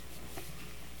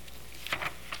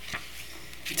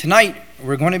Tonight,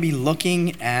 we're going to be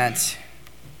looking at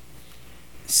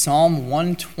Psalm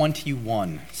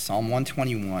 121. Psalm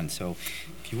 121. So,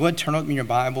 if you would, turn open your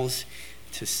Bibles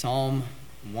to Psalm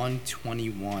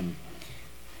 121.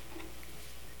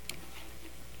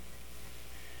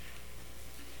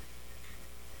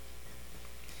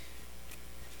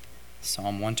 Psalm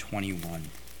 121.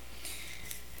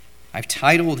 I've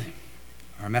titled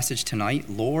our message tonight,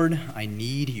 Lord, I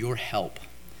Need Your Help.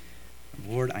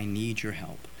 Lord, I need your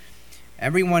help.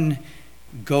 Everyone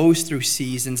goes through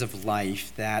seasons of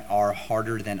life that are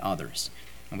harder than others.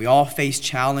 And we all face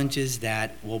challenges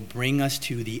that will bring us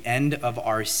to the end of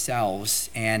ourselves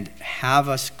and have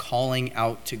us calling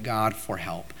out to God for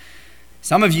help.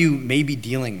 Some of you may be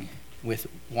dealing with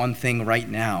one thing right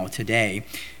now, today,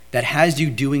 that has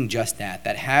you doing just that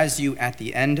has you at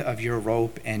the end of your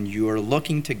rope and you're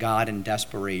looking to God in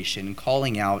desperation,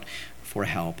 calling out for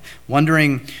help,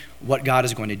 wondering what God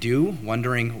is going to do,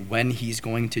 wondering when he's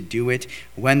going to do it,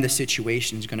 when the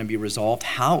situation is going to be resolved,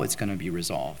 how it's going to be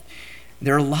resolved.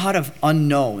 There are a lot of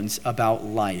unknowns about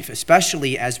life,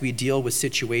 especially as we deal with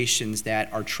situations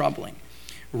that are troubling.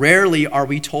 Rarely are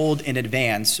we told in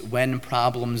advance when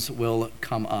problems will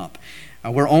come up.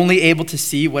 We're only able to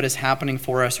see what is happening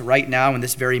for us right now in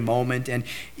this very moment. And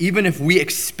even if we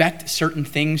expect certain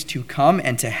things to come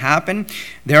and to happen,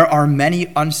 there are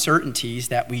many uncertainties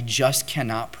that we just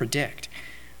cannot predict.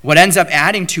 What ends up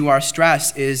adding to our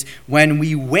stress is when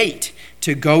we wait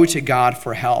to go to God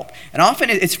for help. And often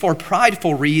it's for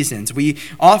prideful reasons. We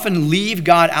often leave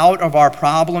God out of our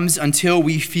problems until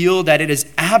we feel that it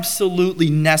is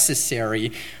absolutely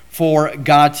necessary for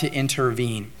God to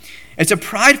intervene. It's a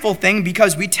prideful thing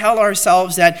because we tell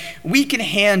ourselves that we can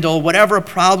handle whatever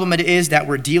problem it is that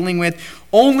we're dealing with,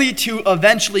 only to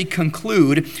eventually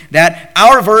conclude that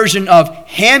our version of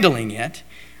handling it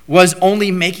was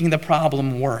only making the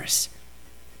problem worse.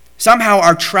 Somehow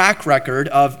our track record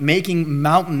of making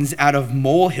mountains out of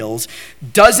molehills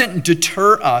doesn't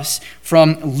deter us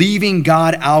from leaving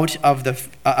God out of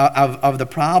the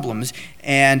problems,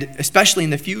 and especially in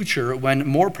the future when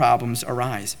more problems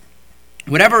arise.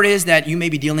 Whatever it is that you may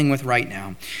be dealing with right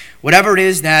now, whatever it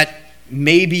is that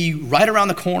may be right around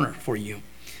the corner for you,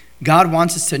 God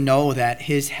wants us to know that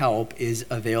his help is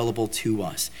available to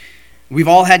us. We've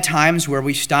all had times where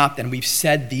we've stopped and we've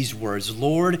said these words,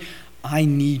 Lord, I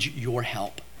need your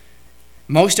help.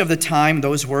 Most of the time,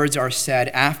 those words are said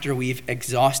after we've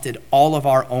exhausted all of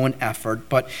our own effort,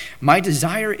 but my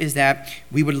desire is that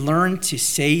we would learn to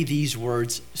say these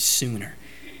words sooner.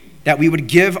 That we would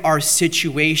give our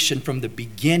situation from the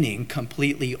beginning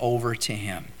completely over to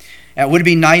him. It would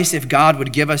be nice if God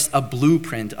would give us a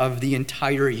blueprint of the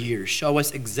entire year, show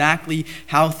us exactly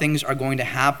how things are going to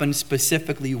happen,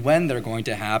 specifically when they're going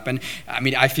to happen.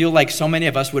 I feel like so many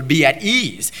of us would be at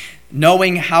ease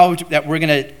knowing that we're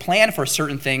going to plan for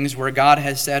certain things where God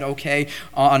has said, okay,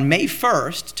 on May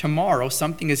 1st, tomorrow,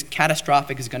 something is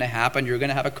catastrophic is going to happen. You're going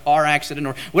to have a car accident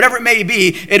or whatever it may be.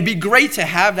 It'd be great to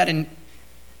have that in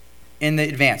the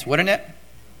advance, wouldn't it?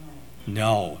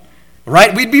 No.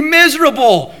 Right? We'd be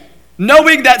miserable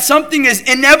knowing that something is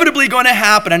inevitably going to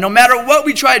happen, and no matter what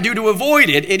we try to do to avoid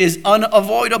it, it is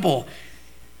unavoidable.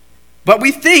 But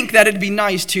we think that it'd be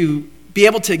nice to be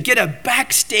able to get a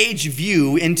backstage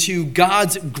view into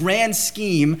God's grand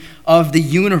scheme of the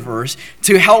universe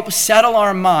to help settle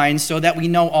our minds so that we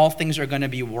know all things are going to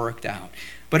be worked out.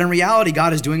 But in reality,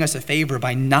 God is doing us a favor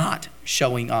by not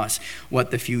showing us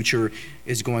what the future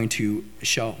is going to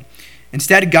show.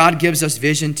 Instead, God gives us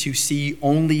vision to see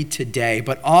only today,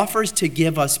 but offers to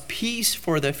give us peace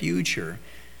for the future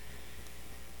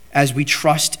as we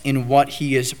trust in what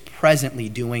he is presently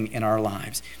doing in our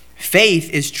lives. Faith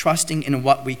is trusting in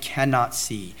what we cannot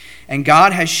see. And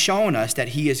God has shown us that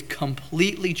he is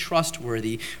completely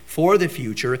trustworthy for the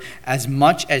future as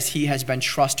much as he has been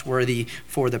trustworthy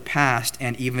for the past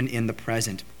and even in the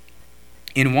present.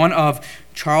 In one of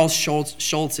Charles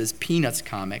Schulz's Peanuts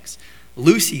comics,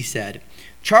 Lucy said,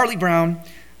 Charlie Brown,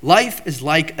 life is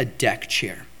like a deck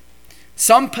chair.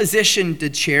 Some position the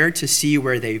chair to see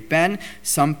where they've been,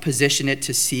 some position it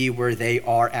to see where they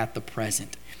are at the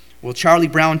present. Well, Charlie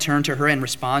Brown turned to her and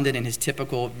responded in his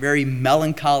typical, very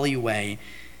melancholy way,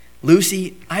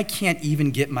 Lucy, I can't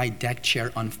even get my deck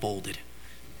chair unfolded.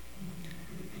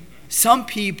 Some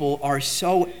people are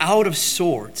so out of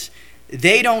sorts,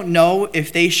 they don't know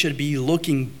if they should be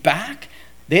looking back.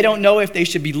 They don't know if they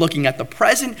should be looking at the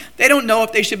present. They don't know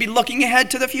if they should be looking ahead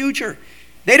to the future.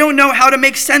 They don't know how to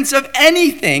make sense of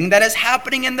anything that is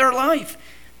happening in their life.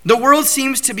 The world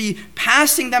seems to be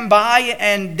passing them by,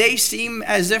 and they seem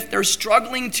as if they're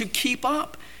struggling to keep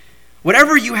up.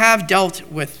 Whatever you have dealt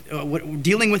with,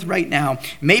 dealing with right now,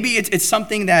 maybe it's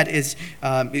something that is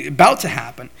about to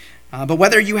happen. But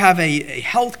whether you have a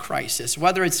health crisis,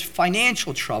 whether it's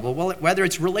financial trouble, whether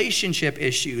it's relationship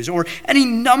issues, or any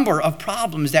number of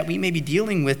problems that we may be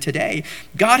dealing with today,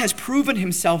 God has proven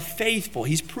himself faithful.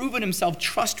 He's proven himself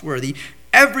trustworthy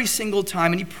every single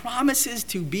time, and he promises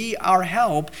to be our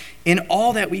help in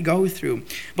all that we go through.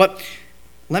 But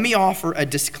let me offer a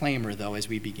disclaimer, though, as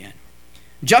we begin.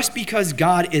 Just because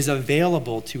God is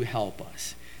available to help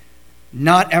us,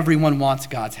 not everyone wants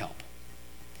God's help.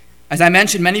 As I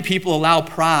mentioned, many people allow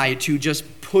pride to just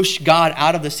push God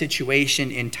out of the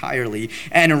situation entirely.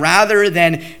 And rather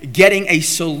than getting a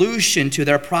solution to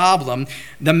their problem,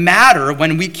 the matter,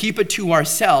 when we keep it to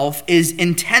ourselves, is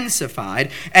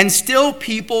intensified. And still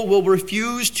people will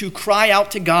refuse to cry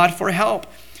out to God for help.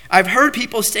 I've heard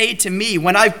people say to me,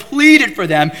 when I've pleaded for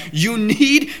them, you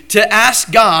need to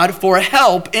ask God for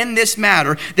help in this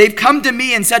matter. They've come to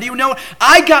me and said,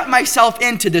 I got myself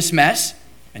into this mess,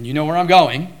 and you know where I'm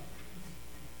going.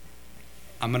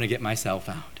 I'm going to get myself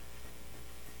out.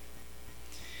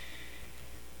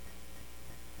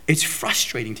 It's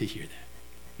frustrating to hear that.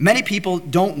 Many people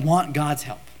don't want God's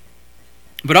help.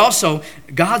 But also,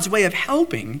 God's way of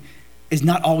helping is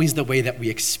not always the way that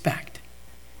we expect.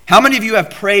 How many of you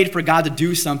have prayed for God to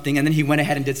do something and then he went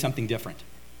ahead and did something different?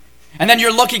 And then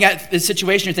you're looking at the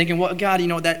situation, you're thinking, well, God,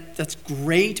 that's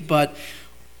great, but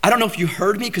I don't know if you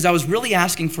heard me because I was really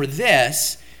asking for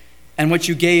this, and what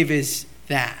you gave is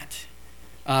that.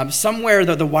 Somewhere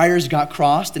the wires got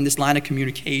crossed in this line of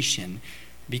communication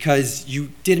because you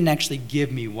didn't actually give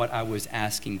me what I was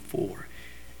asking for.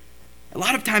 A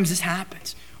lot of times this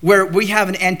happens, where we have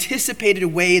an anticipated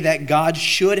way that God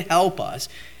should help us,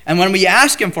 and when we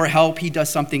ask him for help, he does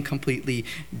something completely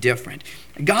different.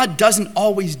 God doesn't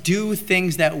always do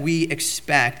things that we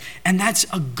expect, and that's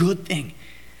a good thing.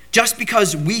 Just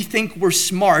because we think we're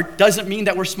smart doesn't mean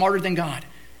that we're smarter than God.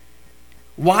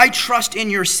 Why trust in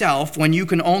yourself when you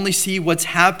can only see what's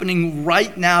happening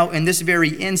right now in this very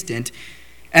instant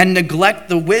and neglect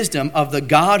the wisdom of the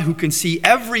God who can see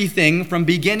everything from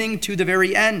beginning to the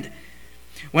very end?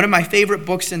 One of my favorite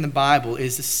books in the Bible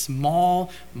is the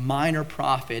small, minor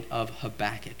prophet of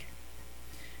Habakkuk.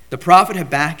 The prophet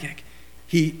Habakkuk,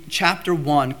 chapter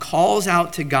 1, calls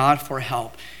out to God for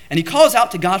help. And he calls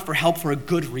out to God for help for a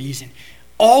good reason.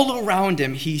 All around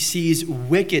him, he sees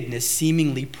wickedness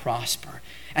seemingly prosper.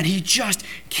 And he just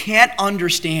can't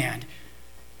understand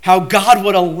how God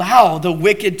would allow the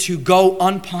wicked to go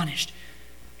unpunished.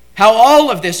 How all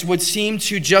of this would seem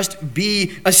to just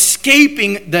be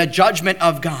escaping the judgment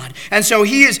of God. And so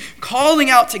he is calling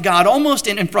out to God almost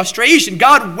in frustration.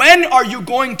 God, when are you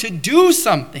going to do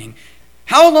something?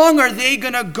 How long are they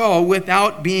going to go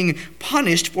without being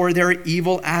punished for their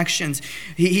evil actions?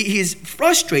 He's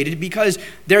frustrated because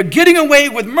they're getting away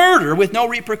with murder with no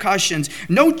repercussions.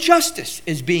 No justice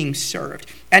is being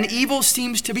served, and evil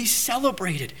seems to be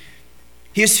celebrated.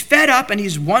 He is fed up, and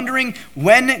he's wondering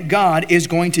when God is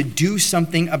going to do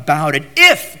something about it,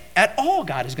 if at all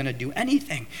God is going to do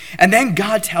anything. And then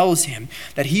God tells him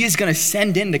that he is going to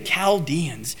send in the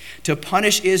Chaldeans to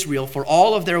punish Israel for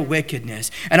all of their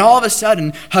wickedness. And all of a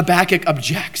sudden, Habakkuk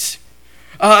objects.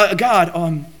 God,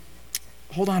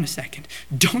 hold on a second.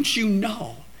 Don't you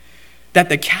know that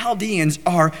the Chaldeans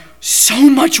are so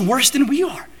much worse than we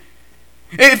are?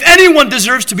 If anyone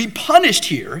deserves to be punished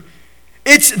here,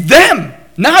 it's them,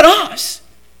 not us.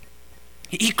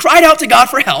 He cried out to God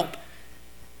for help.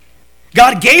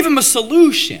 God gave him a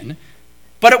solution,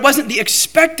 but it wasn't the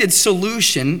expected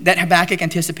solution that Habakkuk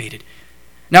anticipated.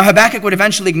 Now, Habakkuk would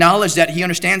eventually acknowledge that he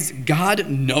understands God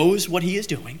knows what he is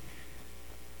doing,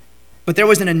 but there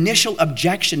was an initial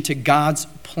objection to God's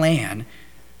plan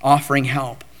offering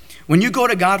help. When you go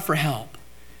to God for help,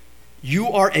 you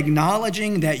are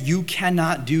acknowledging that you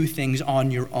cannot do things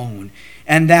on your own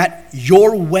and that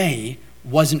your way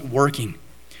wasn't working.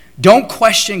 Don't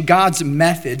question God's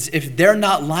methods if they're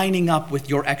not lining up with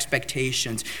your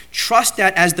expectations. Trust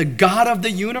that as the God of the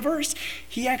universe,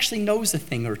 he actually knows a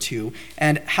thing or two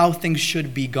and how things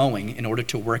should be going in order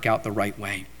to work out the right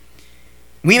way.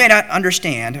 We may not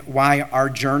understand why our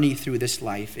journey through this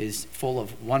life is full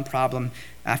of one problem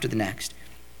after the next,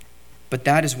 but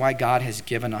that is why God has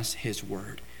given us his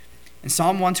word. In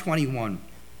Psalm 121,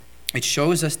 it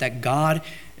shows us that God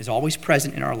is always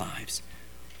present in our lives,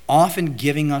 often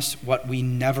giving us what we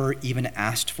never even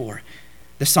asked for.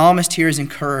 The psalmist here is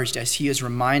encouraged as he is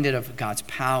reminded of God's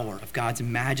power, of God's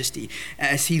majesty.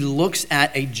 As he looks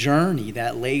at a journey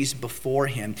that lays before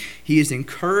him, he is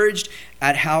encouraged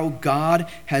at how God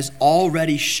has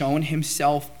already shown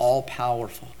himself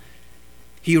all-powerful.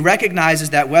 He recognizes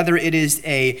that whether it is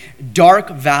a dark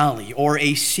valley or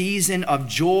a season of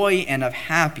joy and of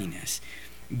happiness,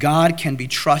 God can be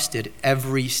trusted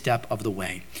every step of the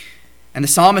way. And the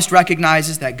psalmist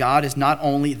recognizes that God is not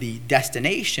only the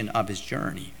destination of his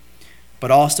journey,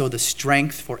 but also the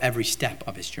strength for every step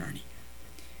of his journey.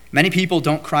 Many people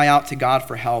don't cry out to God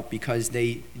for help because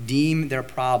they deem their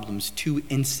problems too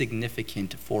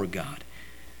insignificant for God.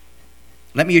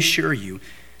 Let me assure you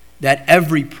that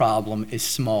every problem is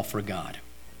small for God.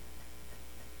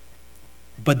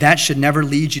 But that should never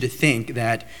lead you to think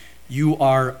that you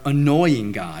are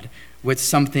annoying God with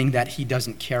something that he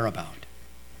doesn't care about.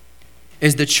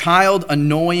 Is the child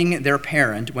annoying their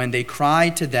parent when they cry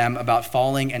to them about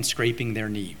falling and scraping their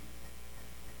knee?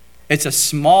 It's a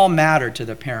small matter to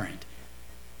the parent.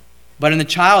 But in the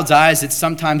child's eyes, it's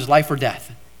sometimes life or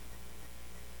death.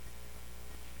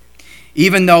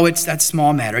 Even though it's that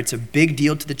small matter, it's a big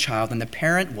deal to the child, and the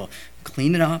parent will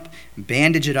clean it up,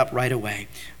 bandage it up right away.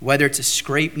 Whether it's a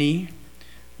scraped knee,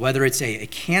 whether it's a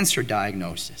cancer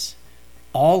diagnosis,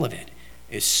 all of it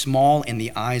is small in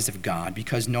the eyes of God,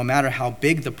 because no matter how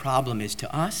big the problem is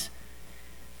to us,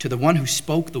 to the one who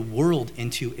spoke the world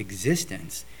into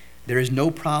existence, there is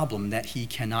no problem that he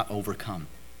cannot overcome.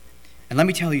 And let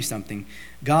me tell you something.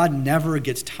 God never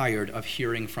gets tired of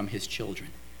hearing from his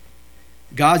children.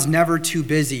 God's never too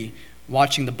busy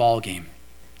watching the ball game.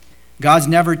 God's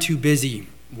never too busy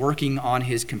working on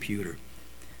his computer.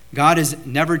 God is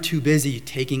never too busy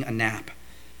taking a nap.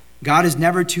 God is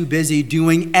never too busy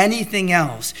doing anything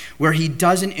else where he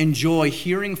doesn't enjoy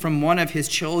hearing from one of his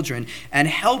children and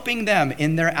helping them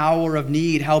in their hour of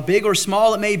need, how big or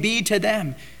small it may be to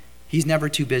them. He's never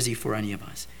too busy for any of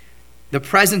us. The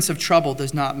presence of trouble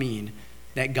does not mean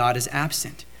that God is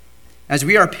absent. As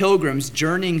we are pilgrims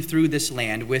journeying through this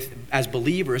land with, as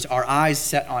believers, our eyes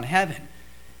set on heaven,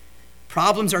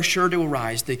 problems are sure to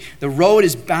arise. The road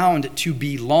is bound to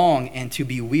be long and to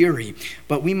be weary,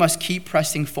 but we must keep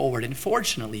pressing forward. And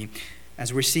fortunately,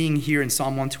 as we're seeing here in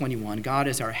Psalm 121, God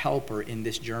is our helper in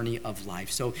this journey of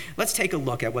life. So let's take a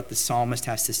look at what the psalmist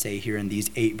has to say here in these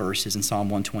 8 verses in Psalm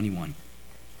 121.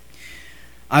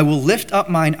 I will lift up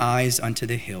mine eyes unto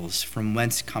the hills, from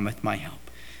whence cometh my help.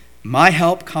 My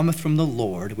help cometh from the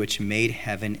Lord, which made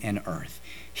heaven and earth.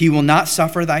 He will not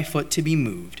suffer thy foot to be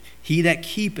moved. He that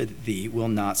keepeth thee will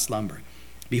not slumber.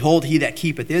 Behold, he that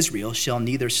keepeth Israel shall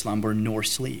neither slumber nor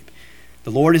sleep.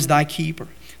 The Lord is thy keeper.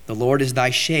 The Lord is thy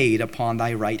shade upon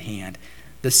thy right hand.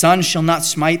 The sun shall not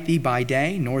smite thee by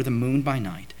day, nor the moon by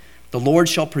night. The Lord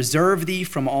shall preserve thee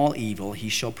from all evil. He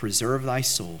shall preserve thy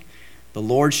soul. The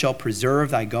Lord shall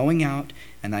preserve thy going out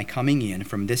and thy coming in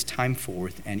from this time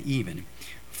forth and even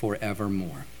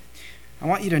forevermore. I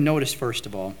want you to notice, first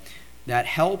of all, that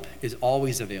help is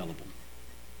always available.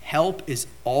 Help is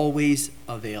always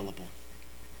available.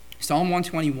 Psalm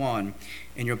 121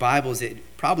 in your Bibles,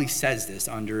 it probably says this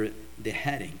under the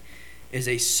heading, is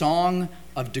a song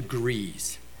of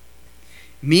degrees,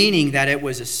 meaning that it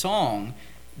was a song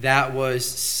that was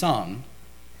sung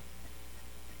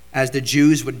as the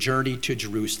Jews would journey to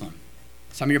Jerusalem.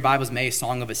 Some of your Bibles may, a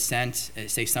song of ascent,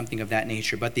 say something of that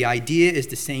nature, but the idea is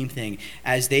the same thing.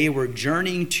 As they were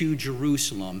journeying to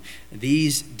Jerusalem,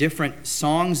 these different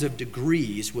songs of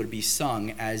degrees would be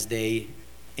sung as they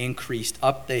increased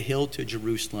up the hill to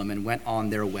Jerusalem and went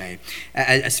on their way.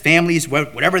 As families,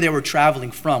 whatever they were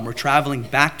traveling from, were traveling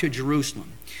back to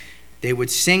Jerusalem, they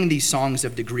would sing these songs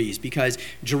of degrees because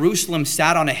Jerusalem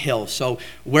sat on a hill. So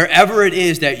wherever it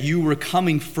is that you were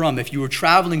coming from, if you were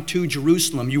traveling to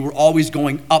Jerusalem, you were always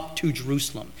going up to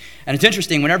Jerusalem. And it's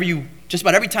interesting, just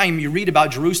about every time you read about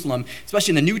Jerusalem,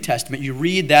 especially in the New Testament, you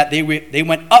read that they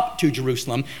went up to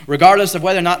Jerusalem, regardless of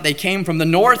whether or not they came from the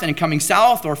north and coming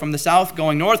south or from the south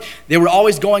going north. They were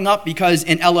always going up because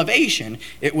in elevation,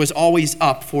 it was always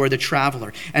up for the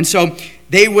traveler. And so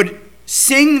they would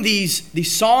sing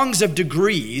these songs of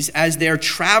degrees as they're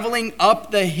traveling up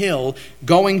the hill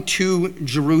going to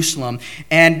Jerusalem.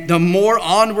 And the more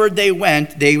onward they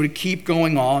went, they would keep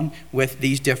going on with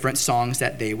these different songs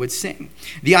that they would sing.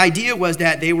 The idea was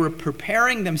that they were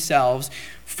preparing themselves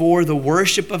for the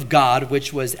worship of God,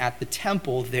 which was at the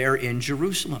temple there in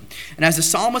Jerusalem. And as the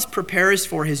psalmist prepares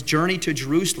for his journey to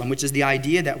Jerusalem, which is the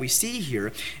idea that we see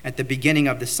here at the beginning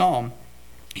of the psalm,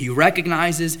 he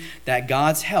recognizes that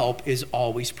God's help is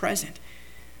always present.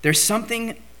 There's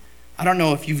something, I don't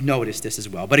know if you've noticed this as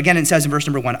well, but again it says in verse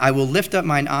number 1, I will lift up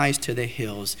mine eyes to the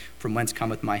hills from whence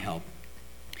cometh my help.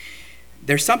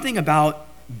 There's something about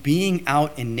being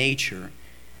out in nature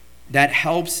that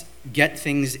helps get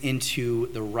things into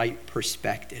the right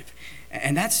perspective.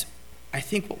 And that's, I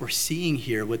think, what we're seeing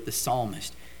here with the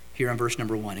psalmist. here in verse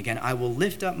number 1. Again, I will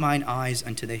lift up mine eyes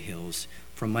unto the hills,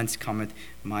 from whence cometh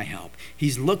my help.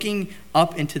 He's looking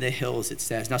up into the hills, it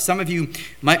says. Now, some of you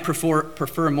might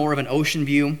prefer more of an ocean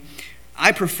view.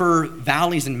 I prefer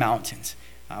valleys and mountains.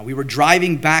 We were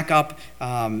driving back up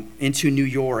into New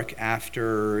York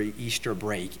after Easter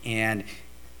break, and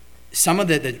some of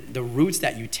the routes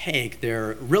that you take,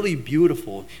 they're really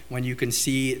beautiful when you can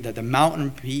see the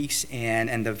mountain peaks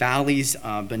and the valleys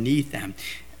beneath them.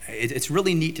 It's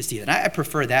really neat to see that. I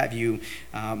prefer that view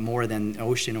more than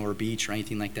ocean or beach or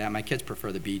anything like that. My kids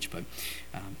prefer the beach, but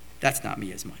that's not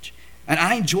me as much. And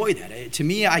I enjoy that. To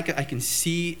me, I can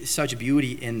see such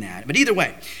beauty in that. But either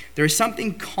way, there's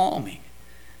something calming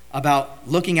about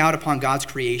looking out upon God's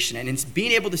creation and it's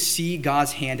being able to see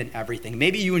God's hand in everything.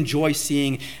 Maybe you enjoy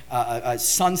seeing a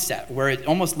sunset where it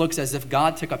almost looks as if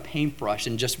God took a paintbrush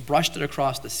and just brushed it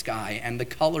across the sky, and the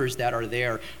colors that are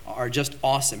there are just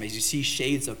awesome as you see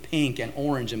shades of pink and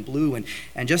orange and blue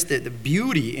and just the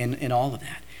beauty in all of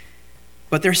that.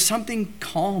 But there's something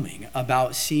calming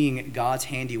about seeing God's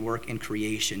handiwork in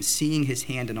creation, seeing his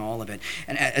hand in all of it.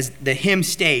 And as the hymn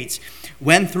states,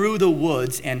 when through the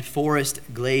woods and forest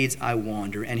glades I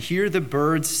wander, and hear the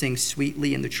birds sing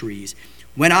sweetly in the trees,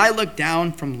 when I look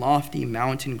down from lofty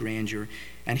mountain grandeur,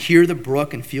 and hear the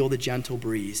brook and feel the gentle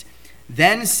breeze,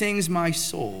 then sings my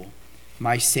soul,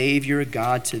 my Savior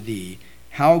God, to thee,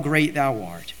 how great thou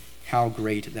art, how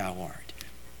great thou art.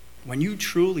 When you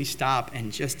truly stop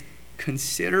and just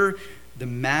consider the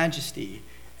majesty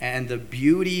and the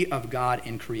beauty of God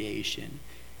in creation,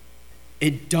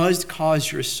 it does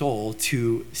cause your soul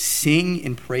to sing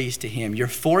in praise to him. You're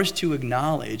forced to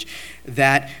acknowledge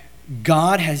that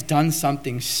God has done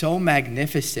something so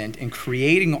magnificent in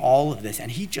creating all of this, and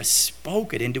he just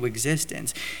spoke it into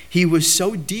existence. He was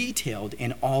so detailed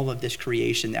in all of this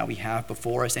creation that we have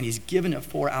before us, and he's given it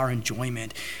for our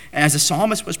enjoyment. And as the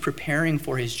psalmist was preparing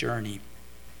for his journey,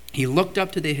 he looked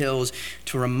up to the hills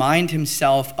to remind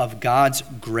himself of God's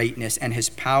greatness and his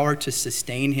power to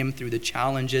sustain him through the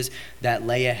challenges that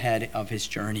lay ahead of his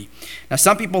journey. Now,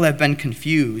 some people have been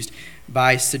confused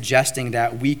by suggesting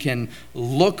that we can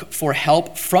look for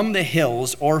help from the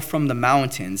hills or from the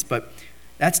mountains, but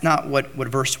that's not what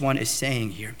verse 1 is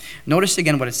saying here. Notice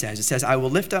again what it says. It says, I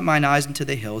will lift up mine eyes unto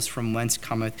the hills, from whence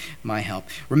cometh my help.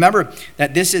 Remember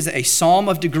that this is a psalm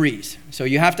of degrees. So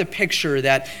you have to picture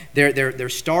that they're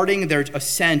starting their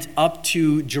ascent up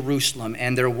to Jerusalem,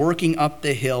 and they're working up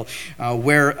the hill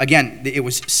where, again, it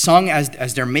was sung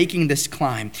as they're making this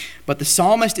climb. But the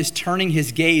psalmist is turning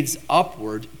his gaze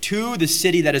upward to the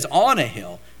city that is on a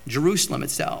hill, Jerusalem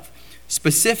itself,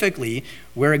 specifically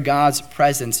where God's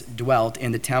presence dwelt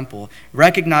in the temple,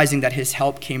 recognizing that his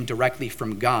help came directly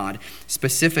from God,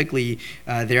 specifically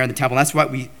there in the temple. And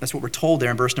that's what we're told there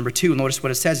in verse number 2. Notice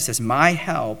what it says. It says, my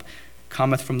help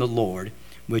cometh from the Lord,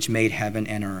 which made heaven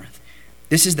and earth.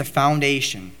 This is the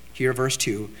foundation, here verse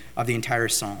 2, of the entire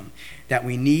psalm, that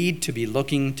we need to be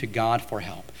looking to God for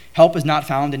help. Help is not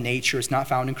found in nature. It's not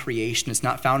found in creation. It's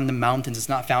not found in the mountains. It's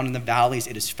not found in the valleys.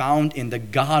 It is found in the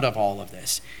God of all of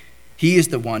this. He is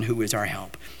the one who is our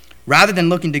help. Rather than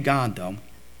looking to God, though,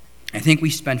 I think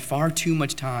we spend far too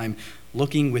much time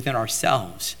looking within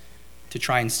ourselves to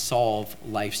try and solve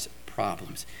life's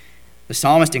problems. The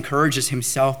psalmist encourages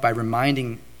himself by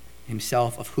reminding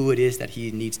himself of who it is that he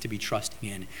needs to be trusting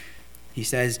in. He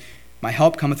says, my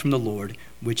help cometh from the Lord,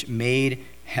 which made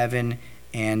heaven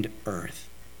and earth.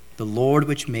 The Lord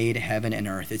which made heaven and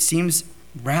earth. It seems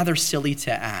rather silly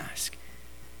to ask,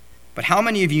 but how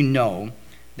many of you know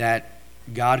that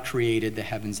God created the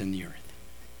heavens and the earth?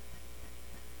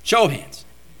 Show of hands.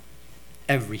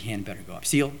 Every hand better go up.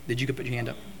 Seal, did you put your hand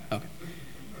up? Okay.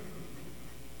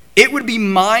 It would be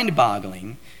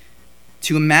mind-boggling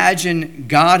to imagine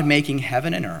God making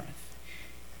heaven and earth,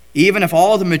 even if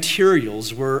all the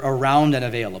materials were around and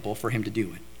available for him to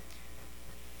do it.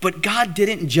 But God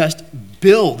didn't just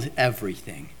build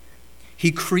everything.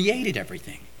 He created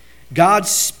everything. God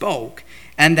spoke,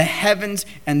 and the heavens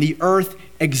and the earth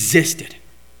existed.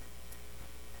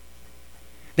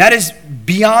 That is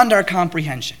beyond our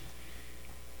comprehension.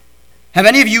 Have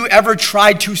any of you ever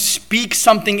tried to speak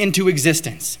something into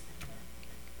existence?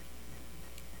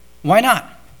 Why not?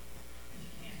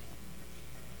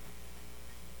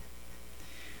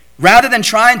 Rather than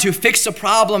trying to fix a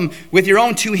problem with your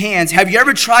own two hands, have you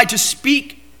ever tried to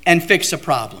speak and fix a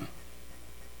problem?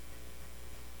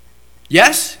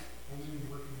 Yes?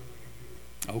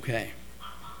 Okay.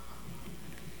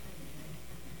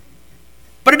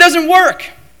 But it doesn't work.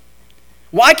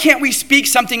 Why can't we speak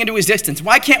something into existence?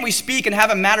 Why can't we speak and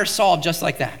have a matter solved just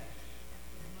like that?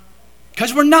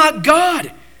 Because we're not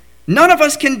God. None of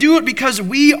us can do it because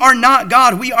we are not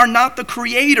God. We are not the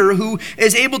creator who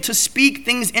is able to speak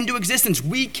things into existence.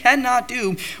 We cannot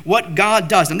do what God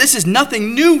does. And this is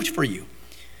nothing new for you.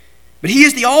 But he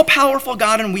is the all-powerful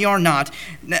God and we are not.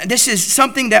 This is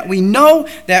something that we know,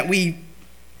 that we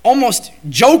almost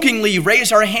jokingly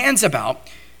raise our hands about.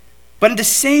 But at the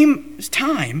same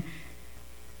time,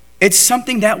 it's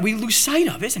something that we lose sight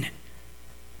of, isn't it?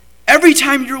 Every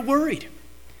time you're worried,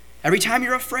 every time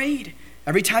you're afraid,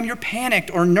 every time you're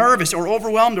panicked or nervous or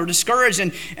overwhelmed or discouraged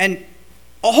and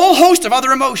a whole host of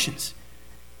other emotions,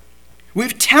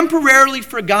 we've temporarily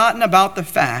forgotten about the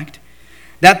fact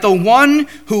that the one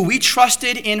who we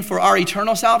trusted in for our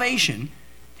eternal salvation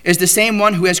is the same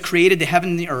one who has created the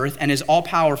heaven and the earth and is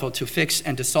all-powerful to fix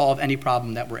and to solve any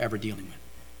problem that we're ever dealing with.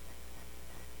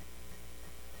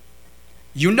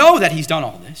 You know that he's done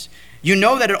all this. You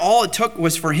know that all it took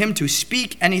was for him to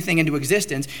speak anything into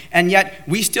existence, and yet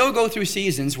we still go through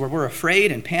seasons where we're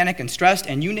afraid and panic and stressed,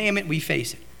 and you name it, we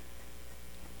face it.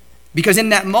 Because in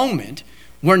that moment,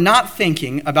 we're not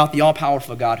thinking about the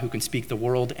all-powerful God who can speak the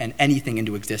world and anything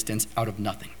into existence out of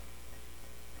nothing.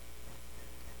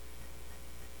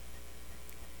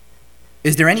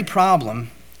 Is there any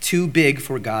problem too big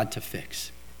for God to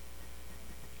fix?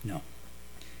 No.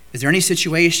 Is there any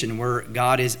situation where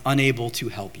God is unable to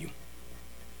help you?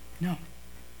 No.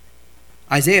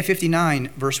 Isaiah 59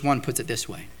 verse 1 puts it this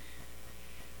way.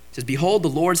 It says, "Behold, the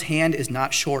Lord's hand is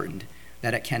not shortened,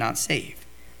 that it cannot save,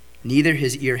 neither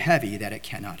his ear heavy, that it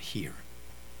cannot hear."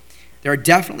 There are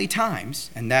definitely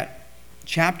times, and that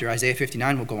chapter, Isaiah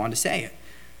 59, will go on to say it,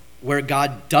 where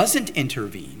God doesn't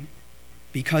intervene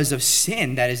because of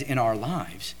sin that is in our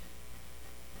lives,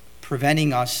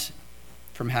 preventing us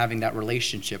from having that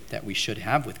relationship that we should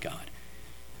have with God.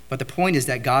 But the point is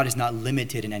that God is not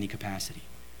limited in any capacity.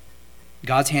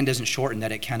 God's hand doesn't shorten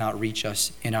that it cannot reach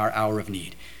us in our hour of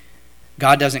need.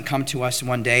 God doesn't come to us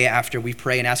one day after we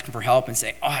pray and ask him for help and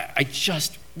say, "Oh, I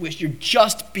just wish you're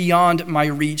just beyond my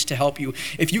reach to help you.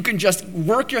 If you can just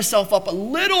work yourself up a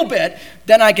little bit,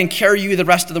 then I can carry you the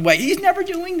rest of the way." He's never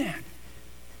doing that.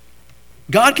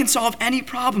 God can solve any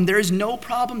problem. There is no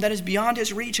problem that is beyond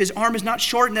his reach. His arm is not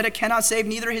shortened that it cannot save,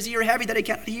 neither his ear heavy that it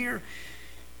cannot hear.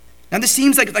 Now this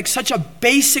seems like such a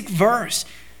basic verse,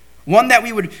 one that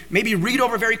we would maybe read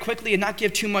over very quickly and not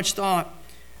give too much thought.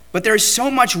 But there is so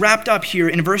much wrapped up here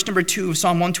in verse number 2 of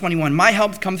Psalm 121. "My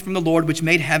help comes from the Lord, which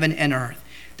made heaven and earth."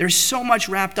 There's so much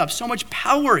wrapped up, so much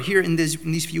power here in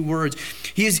these few words.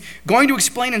 He is going to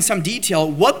explain in some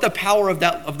detail what the power of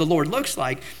the Lord looks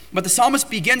like. But the psalmist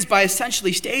begins by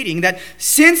essentially stating that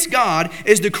since God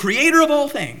is the creator of all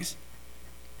things,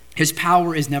 his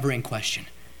power is never in question.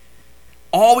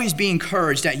 Always be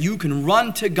encouraged that you can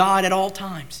run to God at all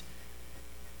times.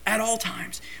 At all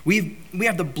times. We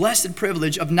have the blessed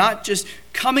privilege of not just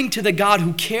coming to the God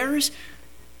who cares,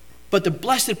 but the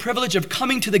blessed privilege of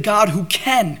coming to the God who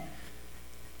can.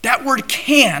 That word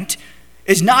 "can't"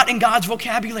 is not in God's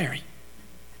vocabulary.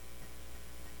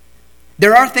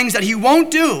 There are things that he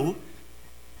won't do,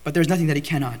 but there's nothing that he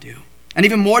cannot do. And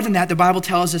even more than that, the Bible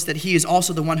tells us that he is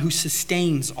also the one who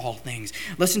sustains all things.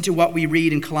 Listen to what we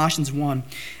read in Colossians 1,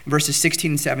 verses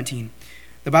 16 and 17.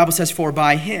 The Bible says, "For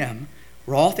by him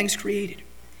were all things created,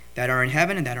 that are in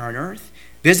heaven and that are on earth,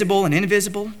 visible and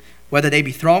invisible, whether they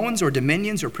be thrones or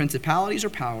dominions or principalities or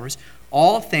powers,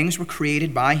 all things were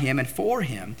created by him and for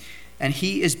him, and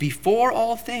he is before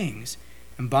all things,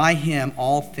 and by him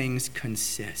all things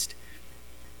consist."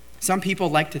 Some people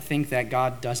like to think that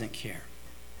God doesn't care,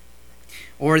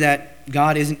 or that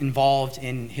God isn't involved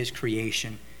in his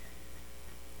creation,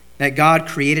 that God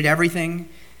created everything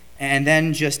and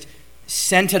then just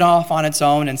sent it off on its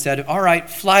own and said, "All right,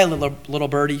 fly, little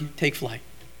birdie, take flight."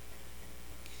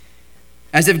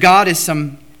 As if God is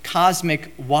some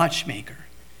cosmic watchmaker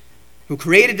who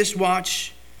created this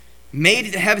watch,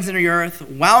 made the heavens and the earth,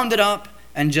 wound it up,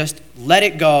 and just let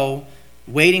it go,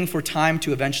 waiting for time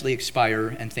to eventually expire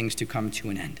and things to come to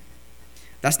an end.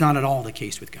 That's not at all the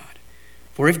case with God.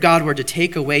 For if God were to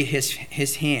take away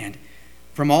his hand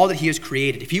from all that he has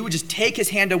created, if he would just take his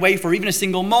hand away for even a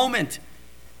single moment,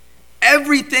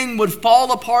 everything would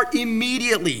fall apart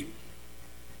immediately.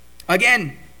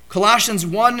 Again, Colossians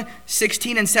 1,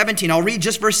 16 and 17. I'll read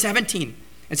just verse 17.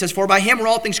 It says, "For by him were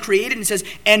all things created," and it says,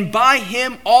 "and by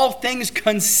him all things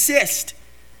consist."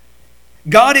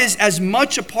 God is as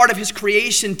much a part of his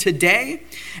creation today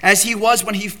as he was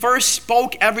when he first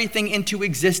spoke everything into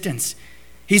existence.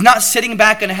 He's not sitting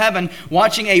back in heaven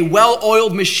watching a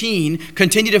well-oiled machine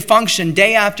continue to function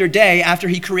day after day after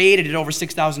he created it over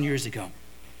 6,000 years ago.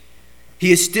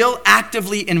 He is still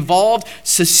actively involved,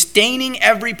 sustaining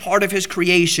every part of his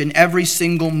creation, every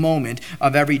single moment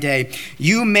of every day.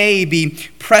 You may be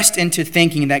pressed into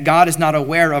thinking that God is not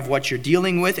aware of what you're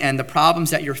dealing with and the problems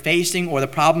that you're facing or the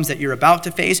problems that you're about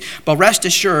to face, but rest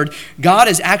assured, God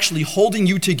is actually holding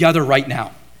you together right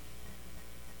now.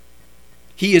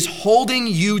 He is holding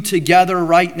you together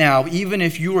right now, even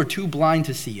if you are too blind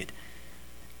to see it.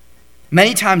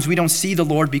 Many times we don't see the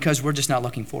Lord because we're just not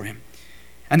looking for him.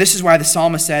 And this is why the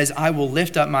psalmist says, I will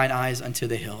lift up mine eyes unto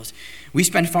the hills. We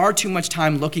spend far too much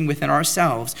time looking within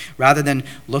ourselves rather than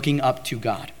looking up to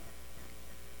God.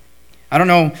 I don't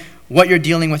know what you're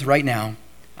dealing with right now.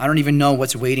 I don't even know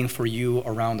what's waiting for you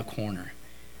around the corner.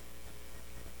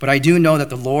 But I do know that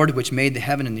the Lord, which made the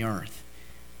heaven and the earth,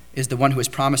 is the one who has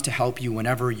promised to help you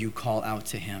whenever you call out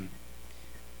to him.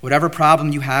 Whatever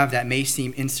problem you have that may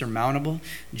seem insurmountable,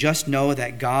 just know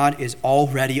that God is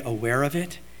already aware of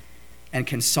it and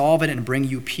can solve it and bring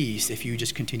you peace if you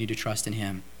just continue to trust in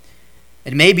him.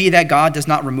 It may be that God does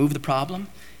not remove the problem.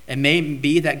 It may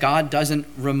be that God doesn't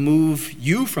remove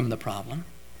you from the problem.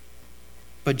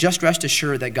 But just rest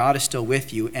assured that God is still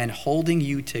with you and holding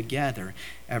you together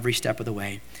every step of the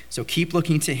way. So keep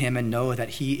looking to him and know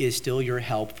that he is still your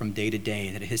help from day to day,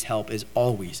 that his help is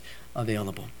always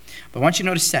available. But I want you to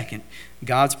notice second,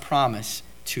 God's promise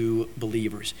to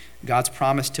believers. God's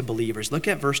promise to believers. Look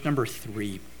at verse number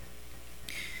 3.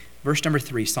 Verse number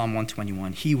 3, Psalm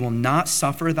 121. He will not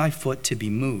suffer thy foot to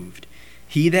be moved.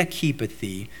 He that keepeth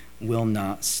thee will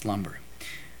not slumber.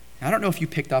 Now, I don't know if you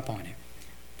picked up on it,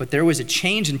 but there was a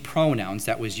change in pronouns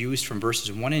that was used from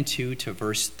verses 1 and 2 to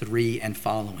verse 3 and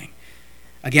following.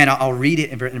 Again, I'll read it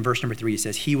in verse number 3. It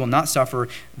says, he will not suffer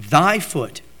thy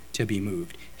foot to be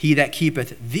moved. He that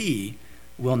keepeth thee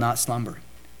will not slumber.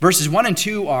 Verses 1 and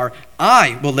 2 are,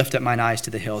 I will lift up mine eyes to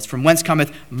the hills, from whence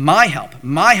cometh my help.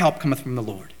 My help cometh from the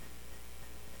Lord.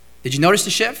 Did you notice the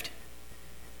shift?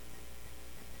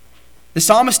 The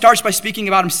psalmist starts by speaking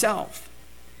about himself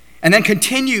and then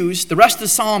continues the rest of the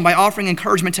psalm by offering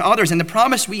encouragement to others. And the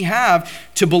promise we have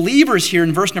to believers here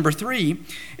in verse number 3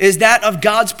 is that of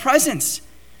God's presence.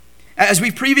 As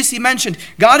we previously mentioned,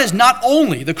 God is not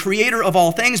only the creator of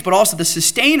all things, but also the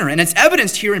sustainer. And it's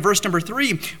evidenced here in verse number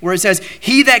 3 where it says,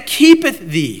 he that keepeth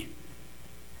thee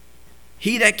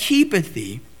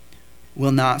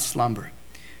will not slumber.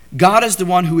 God is the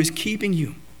one who is keeping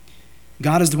you.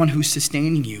 God is the one who's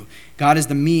sustaining you. God is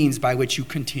the means by which you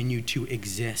continue to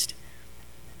exist.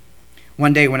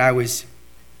 One day when I was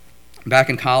back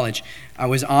in college, I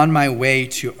was on my way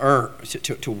to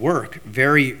work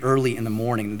very early in the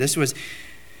morning. This was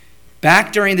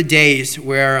back during the days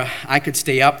where I could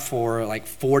stay up for like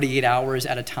 48 hours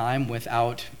at a time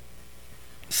without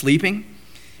sleeping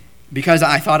because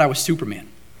I thought I was Superman.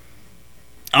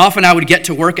 Often I would get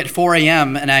to work at 4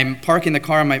 a.m. and I'm parking the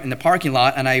car in the parking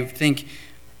lot and I think,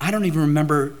 I don't even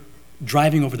remember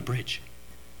driving over the bridge.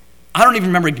 I don't even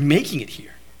remember making it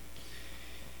here.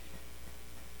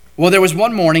 Well, there was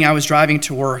one morning I was driving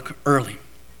to work early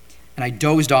and I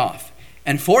dozed off.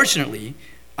 And fortunately,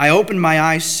 I opened my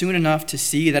eyes soon enough to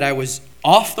see that I was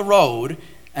off the road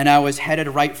and I was headed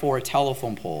right for a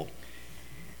telephone pole.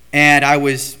 And I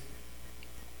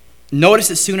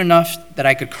noticed it soon enough that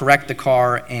I could correct the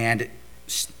car and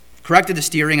corrected the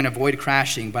steering and avoid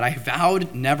crashing, but I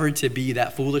vowed never to be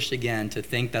that foolish again to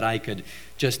think that I could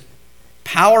just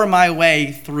power my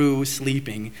way through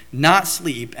sleeping, not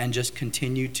sleep, and just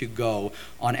continue to go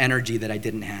on energy that I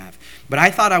didn't have. But I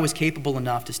thought I was capable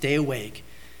enough to stay awake,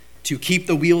 to keep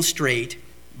the wheel straight,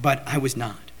 but I was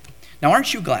not. Now,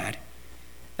 aren't you glad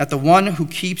that the one who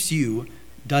keeps you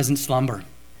doesn't slumber?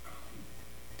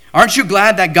 Aren't you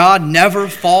glad that God never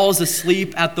falls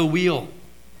asleep at the wheel?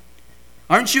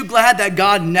 Aren't you glad that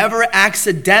God never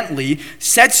accidentally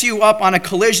sets you up on a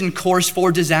collision course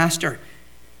for disaster?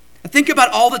 Think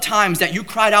about all the times that you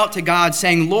cried out to God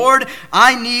saying, Lord,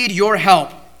 I need your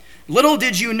help. Little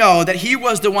did you know that he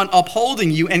was the one upholding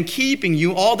you and keeping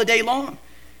you all the day long.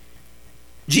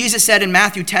 Jesus said in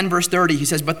Matthew 10, verse 30, he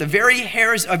says, but the very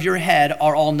hairs of your head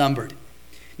are all numbered.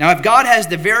 Now, if God has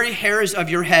the very hairs of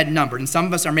your head numbered, and some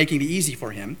of us are making it easy for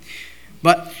him,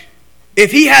 but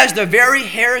if he has the very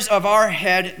hairs of our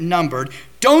head numbered,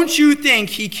 don't you think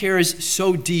he cares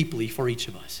so deeply for each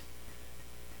of us?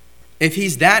 If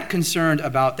he's that concerned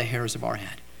about the hairs of our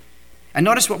head. And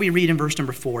notice what we read in verse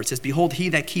number 4. It says, behold, he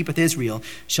that keepeth Israel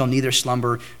shall neither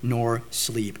slumber nor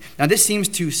sleep. Now this seems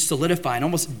to solidify and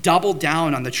almost double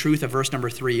down on the truth of verse number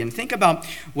 3. And think about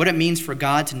what it means for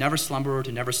God to never slumber or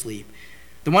to never sleep.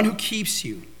 The one who keeps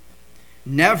you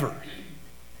never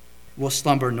will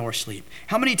slumber nor sleep.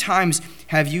 How many times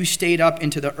have you stayed up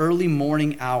into the early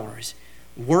morning hours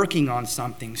working on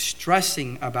something,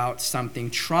 stressing about something,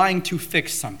 trying to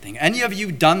fix something? Any of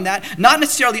you done that? Not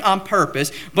necessarily on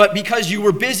purpose, but because you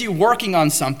were busy working on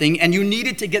something and you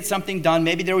needed to get something done.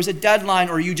 Maybe there was a deadline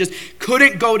or you just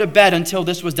couldn't go to bed until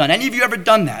this was done. Any of you ever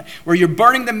done that? Where you're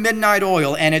burning the midnight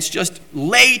oil and it's just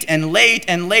late and late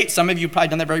and late. Some of you have probably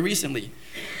done that very recently.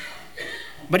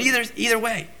 But either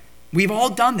way, we've all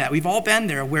done that. We've all been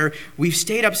there where we've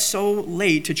stayed up so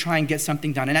late to try and get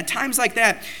something done. And at times like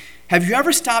that, have you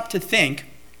ever stopped to think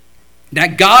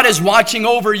that God is watching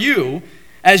over you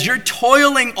as you're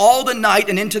toiling all the night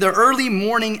and into the early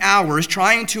morning hours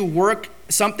trying to work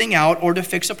something out or to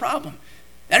fix a problem?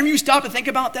 Have you stopped to think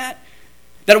about that?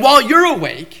 That while you're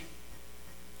awake,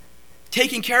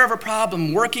 taking care of a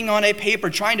problem, working on a paper,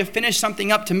 trying to finish something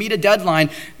up to meet a deadline,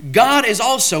 God is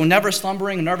also never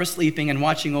slumbering, never sleeping, and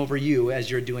watching over you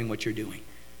as you're doing what you're doing.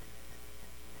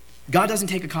 God doesn't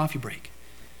take a coffee break.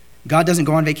 God doesn't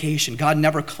go on vacation. God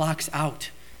never clocks out.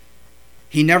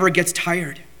 He never gets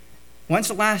tired. When's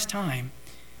the last time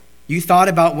you thought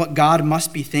about what God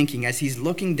must be thinking as he's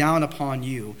looking down upon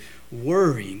you,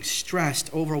 worrying,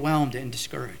 stressed, overwhelmed, and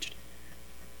discouraged?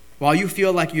 While you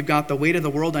feel like you've got the weight of the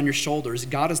world on your shoulders,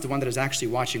 God is the one that is actually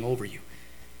watching over you.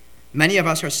 Many of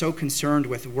us are so concerned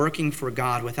with working for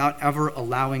God without ever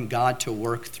allowing God to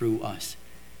work through us.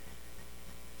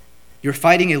 You're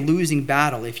fighting a losing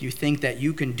battle if you think that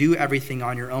you can do everything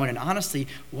on your own. And honestly,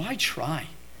 why try?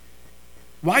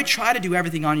 Why try to do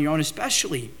everything on your own,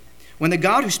 especially when the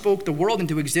God who spoke the world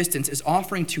into existence is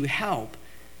offering to help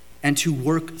and to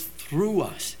work through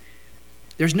us?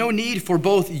 There's no need for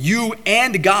both you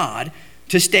and God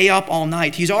to stay up all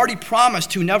night. He's already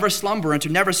promised to never slumber and to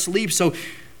never sleep. So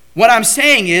what I'm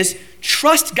saying is,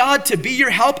 trust God to be your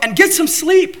help and get some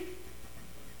sleep.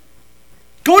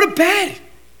 Go to bed.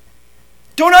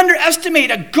 Don't underestimate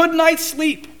a good night's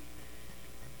sleep.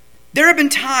 There have been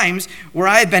times where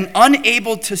I have been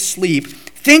unable to sleep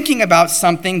thinking about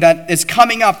something that is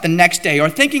coming up the next day or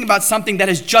thinking about something that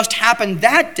has just happened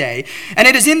that day. And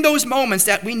it is in those moments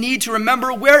that we need to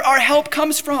remember where our help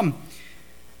comes from.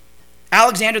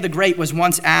 Alexander the Great was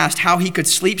once asked how he could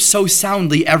sleep so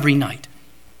soundly every night.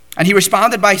 And he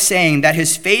responded by saying that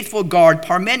his faithful guard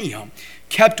Parmenio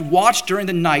kept watch during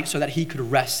the night so that he could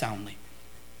rest soundly.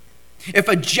 If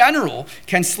a general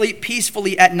can sleep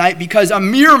peacefully at night because a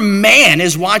mere man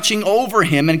is watching over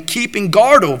him and keeping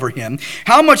guard over him,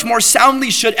 how much more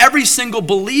soundly should every single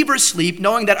believer sleep,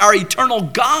 knowing that our eternal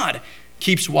God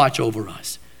keeps watch over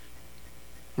us?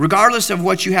 Regardless of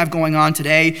what you have going on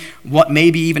today, what may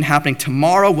be even happening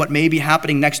tomorrow, what may be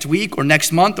happening next week or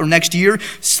next month or next year,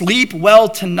 sleep well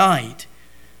tonight,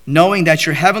 knowing that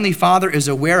your Heavenly Father is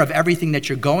aware of everything that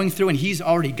you're going through and He's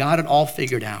already got it all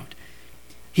figured out.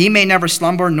 He may never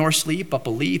slumber nor sleep, but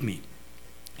believe me,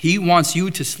 He wants you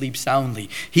to sleep soundly.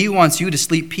 He wants you to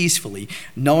sleep peacefully,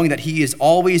 knowing that He is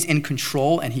always in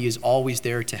control and He is always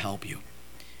there to help you.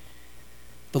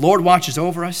 The Lord watches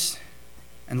over us,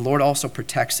 and the Lord also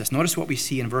protects us. Notice what we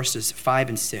see in verses 5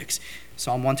 and 6.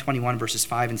 Psalm 121, verses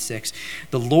 5 and 6.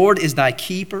 The Lord is thy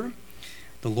keeper.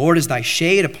 The Lord is thy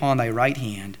shade upon thy right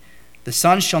hand. The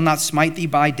sun shall not smite thee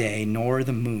by day, nor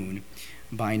the moon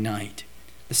by night.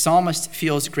 The psalmist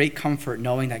feels great comfort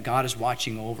knowing that God is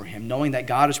watching over him, knowing that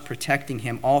God is protecting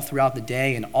him all throughout the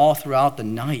day and all throughout the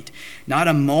night. Not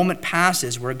a moment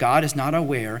passes where God is not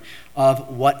aware of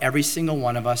what every single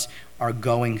one of us are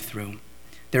going through.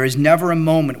 There is never a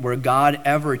moment where God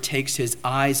ever takes His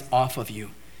eyes off of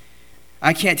you.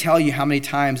 I can't tell you how many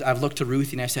times I've looked to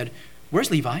Ruthie and I said, "Where's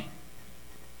Levi?" You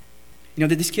know,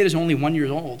 that this kid is only 1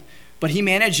 year old, but he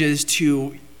manages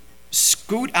to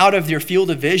scoot out of your field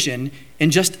of vision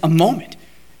in just a moment.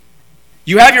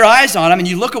 You have your eyes on him and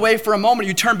you look away for a moment,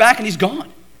 you turn back and he's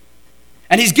gone.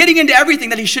 And he's getting into everything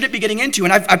that he shouldn't be getting into.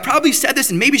 And I've probably said this,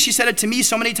 and maybe she said it to me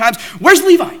so many times, "Where's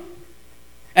Levi?"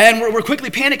 And we're quickly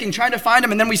panicking, trying to find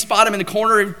him, and then we spot him in the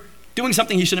corner doing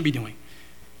something he shouldn't be doing.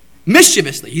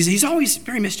 Mischievously. He's always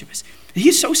very mischievous.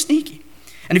 He's so sneaky.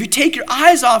 And if you take your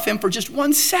eyes off him for just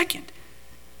 1 second,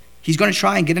 he's going to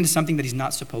try and get into something that he's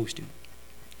not supposed to.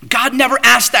 God never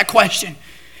asked that question.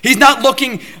 He's not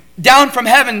looking down from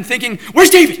heaven thinking,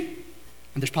 "Where's David?"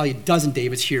 And there's probably a dozen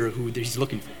Davids here who he's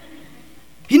looking for.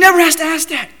 He never has to ask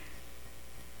that.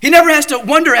 He never has to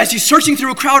wonder as he's searching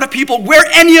through a crowd of people where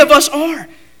any of us are.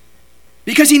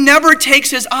 Because He never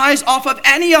takes His eyes off of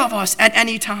any of us at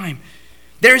any time.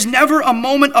 There's never a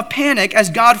moment of panic as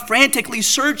God frantically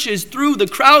searches through the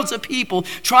crowds of people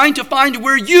trying to find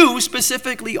where you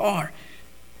specifically are.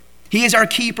 He is our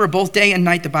keeper both day and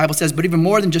night, the Bible says, but even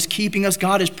more than just keeping us,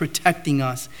 God is protecting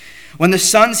us. When the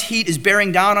sun's heat is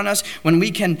bearing down on us, when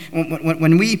we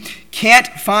can't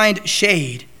find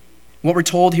shade, what we're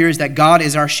told here is that God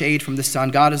is our shade from the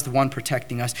sun. God is the one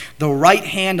protecting us. The right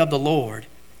hand of the Lord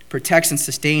protects and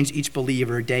sustains each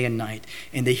believer day and night.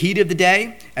 In the heat of the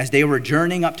day, as they were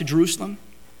journeying up to Jerusalem,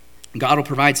 God will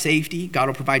provide safety. God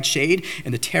will provide shade.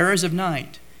 In the terrors of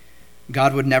night,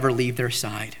 God would never leave their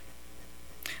side.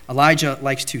 Elijah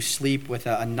likes to sleep with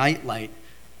a night light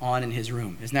on in his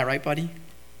room. Isn't that right, buddy?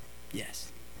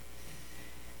 Yes.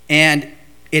 And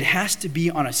it has to be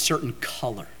on a certain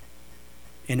color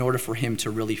in order for him to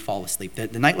really fall asleep. The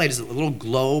nightlight is a little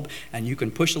globe, and you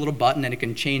can push a little button, and it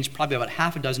can change probably about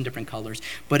half a dozen different colors.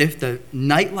 But if the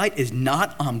nightlight is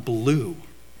not on blue,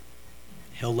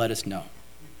 he'll let us know.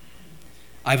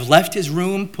 I've left his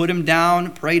room, put him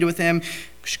down, prayed with him,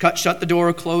 shut the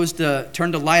door,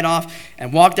 turned the light off,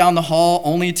 and walked down the hall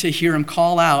only to hear him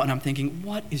call out. And I'm thinking,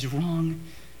 what is wrong?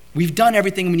 We've done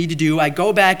everything we need to do. I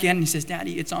go back in, and he says,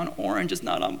 Daddy, it's on orange, it's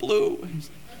not on blue.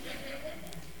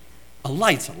 A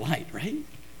light's a light, right?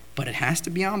 But it has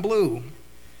to be on blue,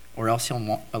 or else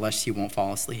he won't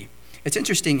fall asleep. It's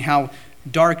interesting how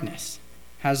darkness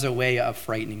has a way of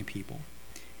frightening people.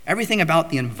 Everything about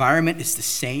the environment is the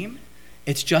same.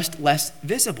 It's just less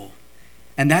visible.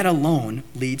 And that alone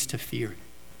leads to fear.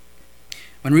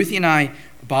 When Ruthie and I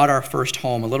bought our first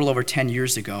home a little over 10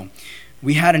 years ago,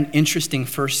 we had an interesting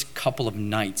first couple of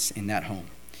nights in that home.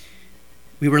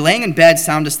 We were laying in bed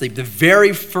sound asleep the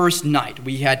very first night.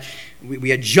 We had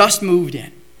just moved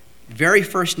in. The very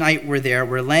first night we're there,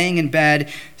 we're laying in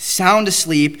bed, sound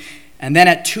asleep, and then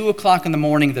at 2 o'clock in the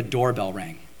morning, the doorbell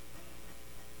rang.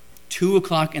 2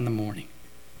 o'clock in the morning.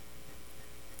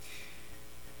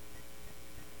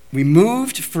 We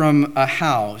moved from a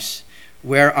house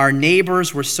where our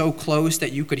neighbors were so close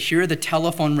that you could hear the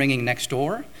telephone ringing next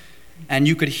door, and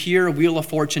you could hear Wheel of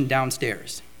Fortune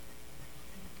downstairs.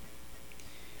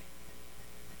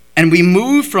 And we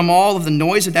moved from all of the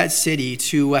noise of that city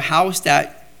to a house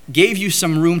that gave you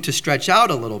some room to stretch out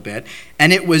a little bit,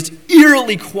 and it was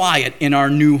eerily quiet in our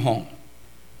new home.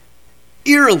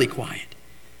 Eerily quiet.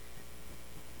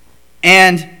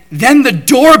 And then the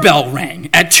doorbell rang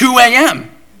at 2 a.m.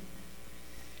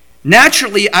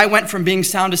 Naturally, I went from being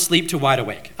sound asleep to wide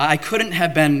awake. I couldn't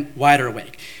have been wider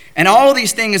awake. And all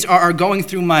these things are going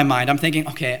through my mind. I'm thinking,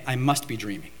 okay, I must be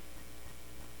dreaming.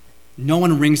 No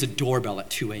one rings a doorbell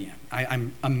at 2 a.m.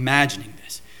 I'm imagining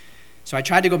this. So I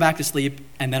tried to go back to sleep,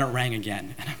 and then it rang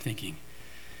again. And I'm thinking,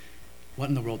 what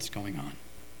in the world is going on?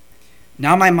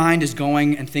 Now my mind is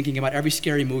going and thinking about every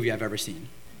scary movie I've ever seen.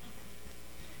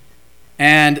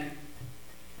 And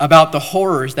about the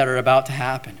horrors that are about to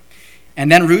happen. And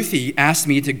then Ruthie asked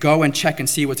me to go and check and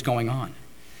see what's going on.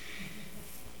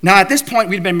 Now, at this point,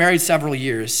 we'd been married several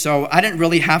years, so I didn't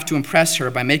really have to impress her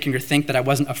by making her think that I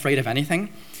wasn't afraid of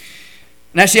anything.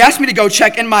 And as she asked me to go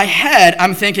check, in my head,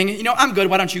 I'm thinking, I'm good,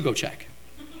 why don't you go check?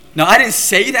 No, I didn't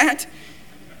say that.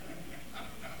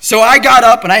 So I got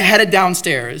up and I headed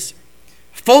downstairs,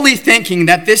 fully thinking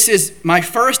that this is my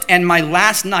first and my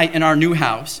last night in our new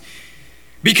house,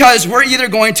 because we're either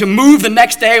going to move the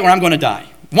next day or I'm going to die.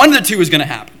 One of the two is going to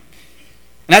happen.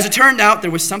 And as it turned out,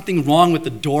 there was something wrong with the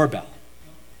doorbell.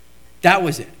 That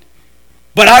was it.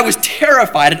 But I was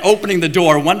terrified at opening the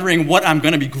door, wondering what I'm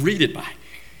going to be greeted by.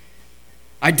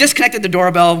 I disconnected the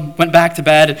doorbell, went back to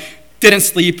bed, didn't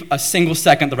sleep a single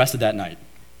second the rest of that night.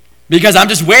 Because I'm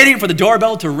just waiting for the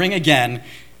doorbell to ring again,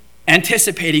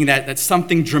 anticipating that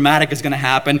something dramatic is going to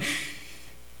happen,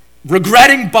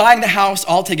 regretting buying the house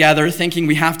altogether, thinking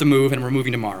we have to move and we're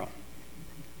moving tomorrow.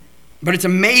 But it's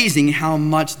amazing how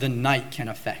much the night can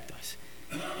affect us.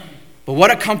 But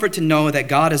what a comfort to know that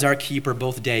God is our keeper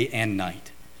both day and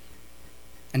night.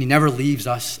 And he never leaves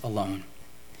us alone.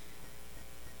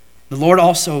 The Lord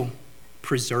also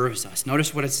preserves us.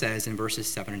 Notice what it says in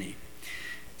verses 7 and 8. It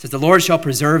says, the Lord shall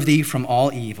preserve thee from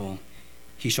all evil.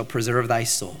 He shall preserve thy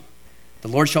soul. The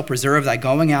Lord shall preserve thy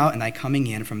going out and thy coming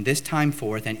in from this time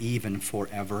forth and even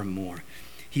forevermore.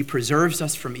 He preserves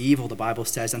us from evil, the Bible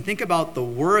says. And think about the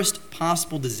worst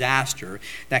possible disaster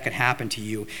that could happen to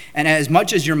you. And as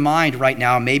much as your mind right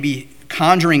now may be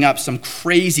conjuring up some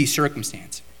crazy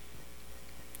circumstance,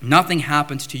 nothing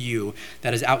happens to you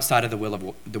that is outside of the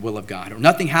will of God. Or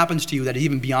nothing happens to you that is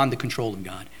even beyond the control of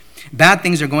God. Bad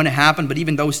things are going to happen, but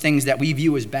even those things that we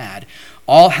view as bad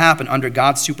all happen under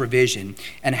God's supervision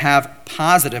and have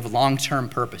positive long-term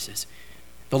purposes.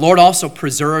 The Lord also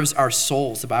preserves our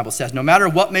souls, the Bible says. No matter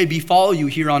what may befall you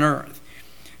here on earth,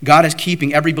 God is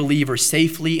keeping every believer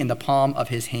safely in the palm of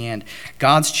his hand.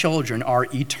 God's children are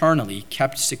eternally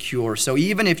kept secure. So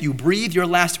even if you breathe your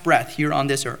last breath here on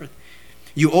this earth,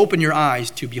 you open your eyes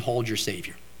to behold your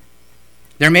Savior.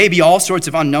 There may be all sorts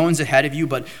of unknowns ahead of you,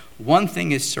 but one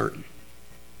thing is certain.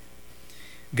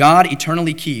 God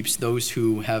eternally keeps those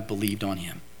who have believed on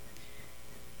him.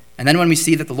 And then when we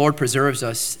see that the Lord preserves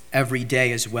us every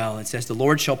day as well, it says, the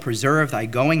Lord shall preserve thy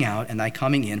going out and thy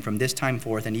coming in from this time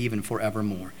forth and even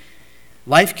forevermore.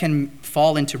 Life can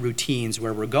fall into routines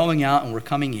where we're going out and we're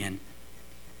coming in,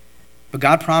 but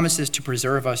God promises to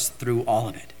preserve us through all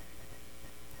of it.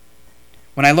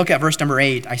 When I look at verse number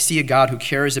 8, I see a God who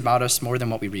cares about us more than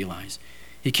what we realize.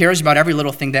 He cares about every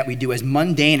little thing that we do, as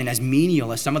mundane and as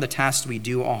menial as some of the tasks we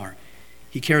do are.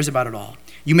 He cares about it all.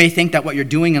 You may think that what you're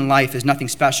doing in life is nothing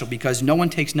special because no one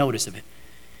takes notice of it.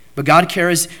 But God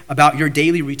cares about your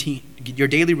daily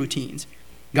routines.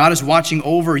 God is watching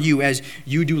over you as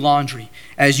you do laundry,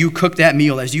 as you cook that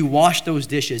meal, as you wash those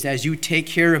dishes, as you take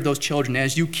care of those children,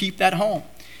 as you keep that home.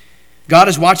 God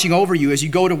is watching over you as you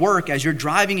go to work, as you're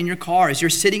driving in your car, as you're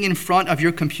sitting in front of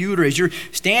your computer, as you're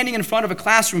standing in front of a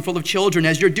classroom full of children,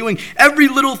 as you're doing every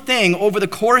little thing over the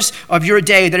course of your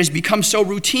day that has become so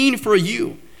routine for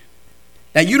you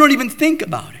that you don't even think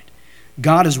about it.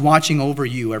 God is watching over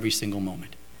you every single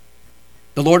moment.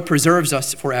 The Lord preserves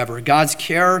us forever. God's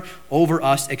care over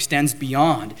us extends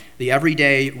beyond the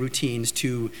everyday routines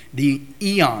to the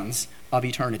eons of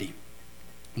eternity.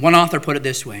 One author put it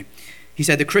this way. He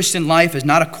said, the Christian life is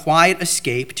not a quiet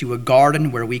escape to a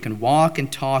garden where we can walk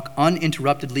and talk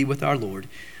uninterruptedly with our Lord,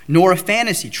 nor a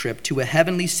fantasy trip to a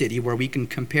heavenly city where we can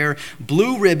compare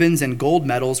blue ribbons and gold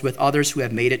medals with others who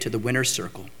have made it to the winner's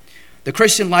circle. The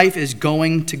Christian life is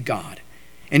going to God.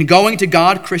 In going to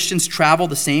God, Christians travel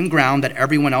the same ground that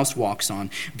everyone else walks on,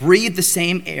 breathe the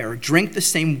same air, drink the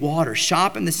same water,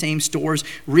 shop in the same stores,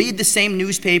 read the same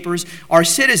newspapers, are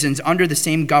citizens under the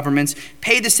same governments,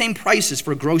 pay the same prices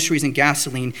for groceries and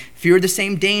gasoline, fear the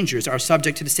same dangers, are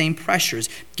subject to the same pressures,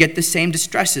 get the same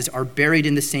distresses, are buried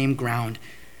in the same ground.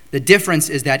 The difference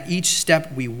is that each step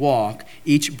we walk,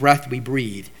 each breath we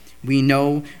breathe, we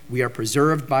know we are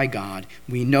preserved by God.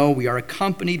 We know we are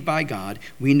accompanied by God.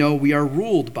 We know we are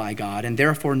ruled by God. And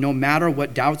therefore, no matter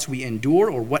what doubts we endure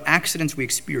or what accidents we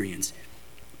experience,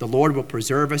 the Lord will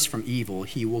preserve us from evil.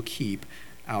 He will keep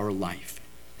our life.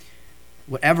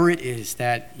 Whatever it is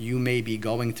that you may be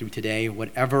going through today,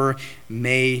 whatever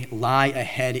may lie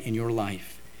ahead in your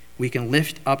life, we can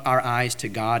lift up our eyes to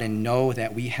God and know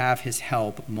that we have his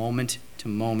help moment to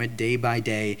moment, day by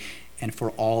day, and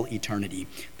for all eternity.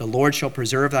 The Lord shall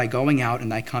preserve thy going out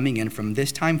and thy coming in from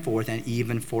this time forth and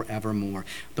even forevermore.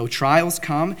 Though trials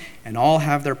come and all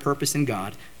have their purpose in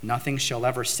God, nothing shall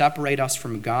ever separate us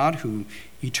from God, who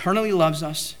eternally loves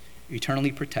us,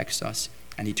 eternally protects us,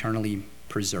 and eternally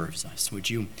preserves us. Would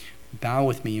you bow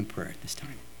with me in prayer at this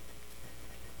time?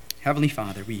 Heavenly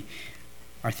Father, we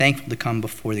are thankful to come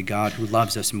before the God who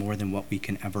loves us more than what we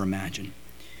can ever imagine.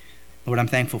 Lord, I'm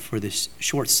thankful for this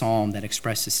short psalm that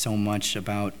expresses so much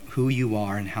about who you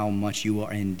are and how much you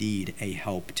are indeed a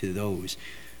help to those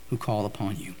who call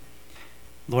upon you.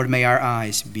 Lord, may our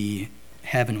eyes be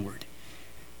heavenward.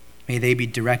 May they be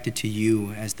directed to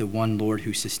you as the one, Lord,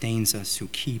 who sustains us, who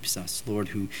keeps us, Lord,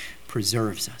 who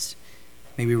preserves us.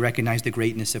 May we recognize the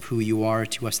greatness of who you are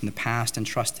to us in the past and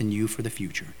trust in you for the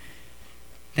future.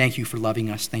 Thank you for loving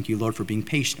us. Thank you, Lord, for being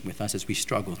patient with us as we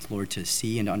struggle, Lord, to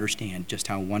see and understand just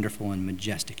how wonderful and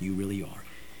majestic you really are.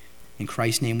 In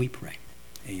Christ's name we pray.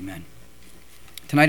 Amen.